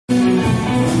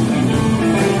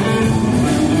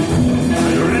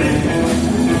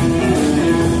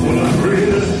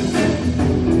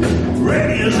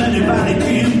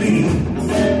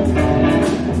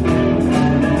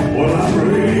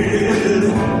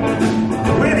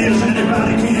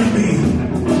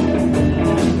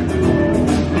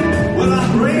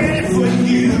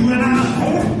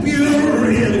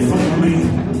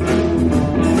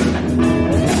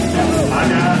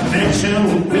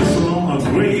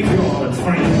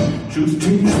Shoot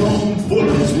 2 strong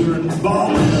bullets, we're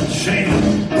involved in a chain.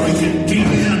 Drinking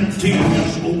TNT and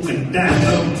smoking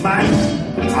dynamite.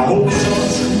 I hope some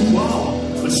screw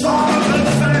off, but start and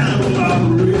fan. Well, I'm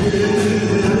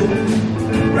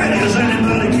ready as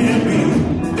anybody can be.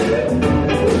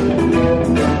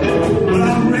 Well,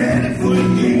 I'm ready for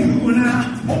you, and I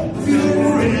hope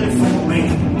you're ready for me.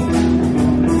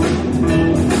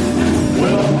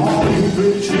 Well, all you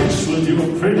good chicks with your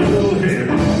pretty little hair,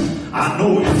 I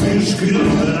know it feels good,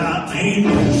 but I ain't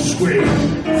no square.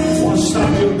 Once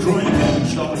stop your drinking,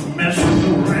 start messing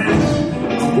around.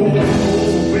 I'm going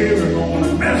over here,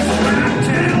 gonna mess my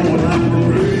town. Well, I'm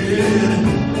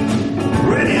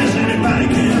ready as anybody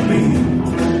can be.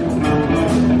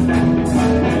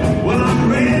 Well, I'm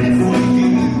ready for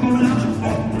you, and I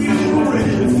hope you're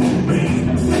ready for me.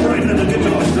 Right now, the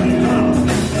guitar string, come.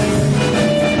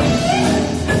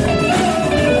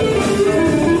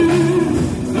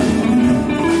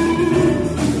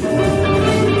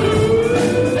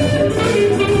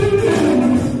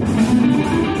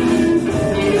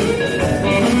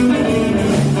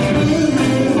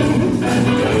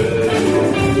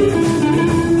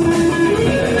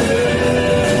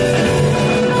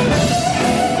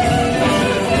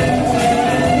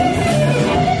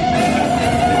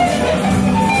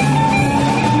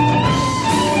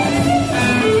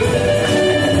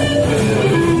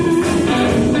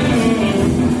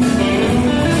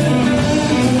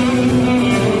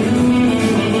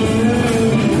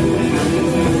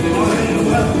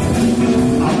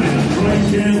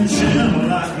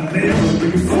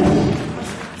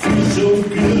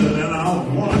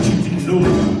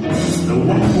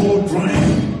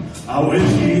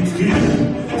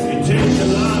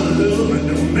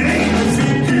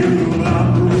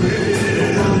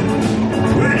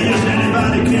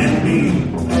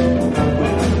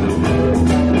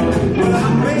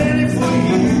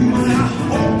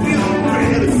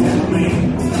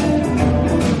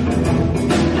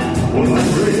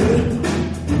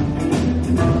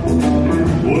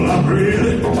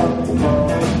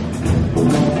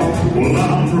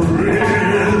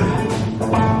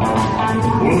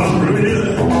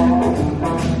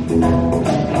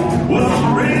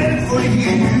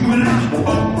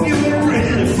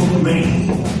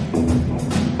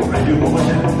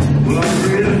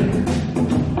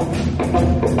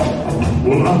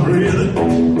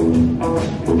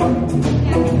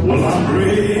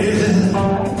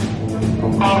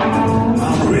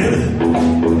 I'm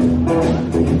ready.